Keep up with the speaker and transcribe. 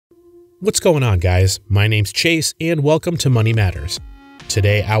What's going on, guys? My name's Chase and welcome to Money Matters.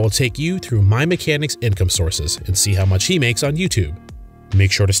 Today I will take you through my mechanic's income sources and see how much he makes on YouTube.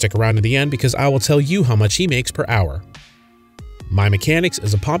 Make sure to stick around to the end because I will tell you how much he makes per hour. My Mechanics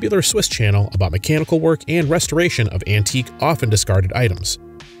is a popular Swiss channel about mechanical work and restoration of antique, often discarded items.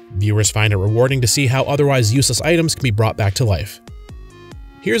 Viewers find it rewarding to see how otherwise useless items can be brought back to life.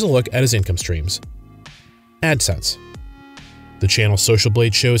 Here's a look at his income streams. AdSense. The channel's Social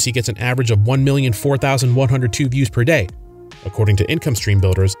Blade shows he gets an average of 1,004,102 views per day. According to income stream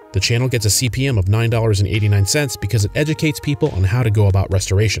builders, the channel gets a CPM of $9.89 because it educates people on how to go about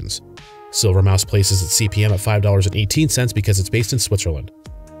restorations. Silver Mouse places its CPM at $5.18 because it's based in Switzerland.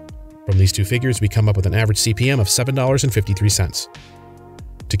 From these two figures, we come up with an average CPM of $7.53.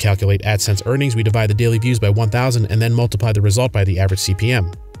 To calculate AdSense earnings, we divide the daily views by 1,000 and then multiply the result by the average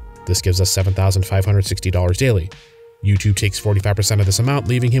CPM. This gives us $7,560 daily. YouTube takes 45% of this amount,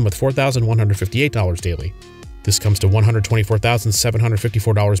 leaving him with $4,158 daily. This comes to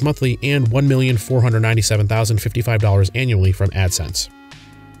 $124,754 monthly and $1,497,055 annually from AdSense.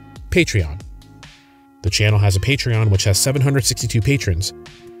 Patreon. The channel has a Patreon which has 762 patrons.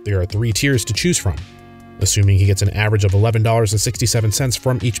 There are 3 tiers to choose from. Assuming he gets an average of $11.67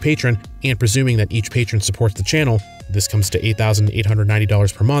 from each patron, and presuming that each patron supports the channel, this comes to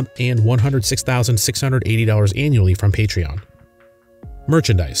 $8,890 per month and $106,680 annually from Patreon.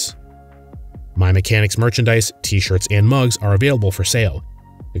 Merchandise. My Mechanics merchandise, t-shirts, and mugs are available for sale.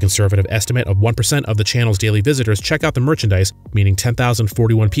 A conservative estimate of 1% of the channel's daily visitors check out the merchandise, meaning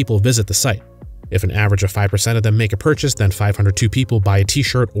 10,041 people visit the site. If an average of 5% of them make a purchase, then 502 people buy a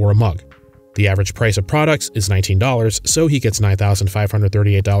t-shirt or a mug. The average price of products is $19, so he gets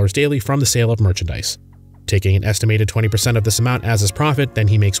 $9,538 daily from the sale of merchandise. Taking an estimated 20% of this amount as his profit, then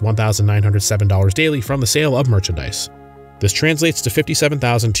he makes $1,907 daily from the sale of merchandise. This translates to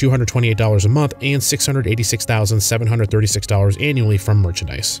 $57,228 a month and $686,736 annually from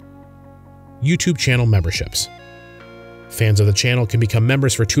merchandise. YouTube channel memberships. Fans of the channel can become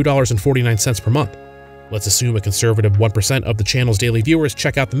members for $2.49 per month. Let's assume a conservative 1% of the channel's daily viewers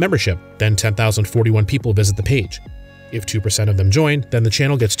check out the membership, then 10,041 people visit the page. If 2% of them join, then the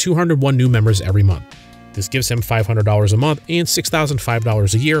channel gets 201 new members every month. This gives him $500 a month and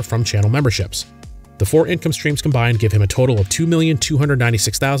 $6,005 a year from channel memberships. The 4 income streams combined give him a total of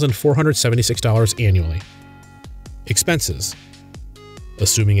 $2,296,476 annually. Expenses.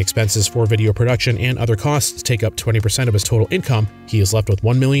 Assuming expenses for video production and other costs take up 20% of his total income, he is left with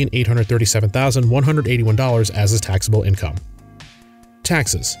 $1,837,181 as his taxable income.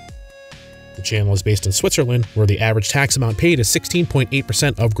 Taxes. The channel is based in Switzerland, where the average tax amount paid is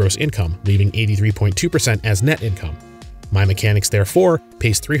 16.8% of gross income, leaving 83.2% as net income. My Mechanics, therefore,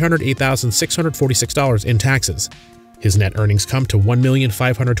 pays $308,646 in taxes. His net earnings come to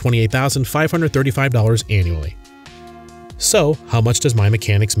 $1,528,535 annually. So, how much does My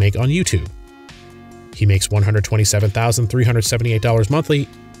Mechanics make on YouTube? He makes $127,378 monthly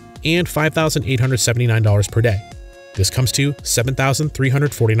and $5,879 per day. This comes to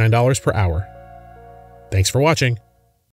 $7,349 per hour. Thanks for watching.